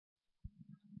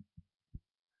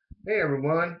Hey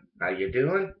everyone, how you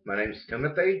doing? My name's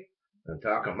Timothy. I'm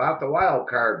talking about the wild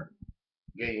card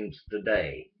games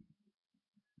today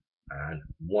on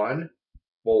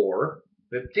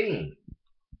 1/4/15.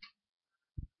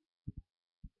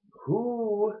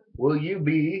 Who will you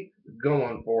be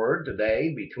going for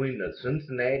today between the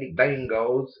Cincinnati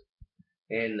Bengals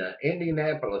and the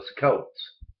Indianapolis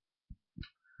Colts?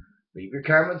 Leave your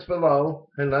comments below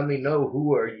and let me know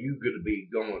who are you going to be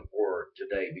going for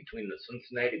today between the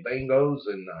Cincinnati Bengals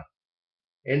and the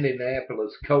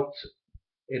Indianapolis Colts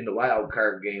in the wild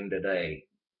card game today.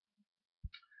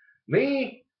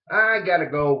 Me, I gotta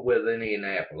go with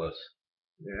Indianapolis.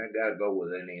 Yeah, I gotta go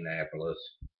with Indianapolis.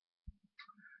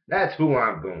 That's who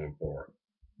I'm going for.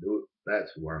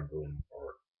 That's who I'm going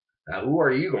for. Now, who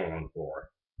are you going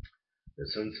for? The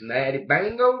Cincinnati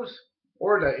Bengals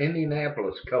or the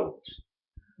Indianapolis Colts?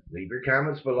 Leave your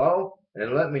comments below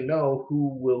and let me know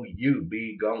who will you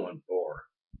be going for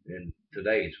in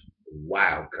today's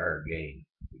wild card game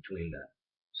between the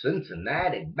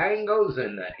Cincinnati Bengals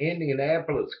and the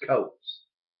Indianapolis Colts.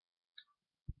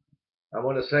 I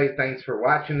want to say thanks for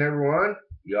watching, everyone.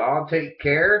 You all take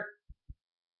care,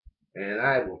 and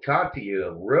I will talk to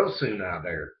you real soon out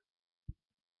there.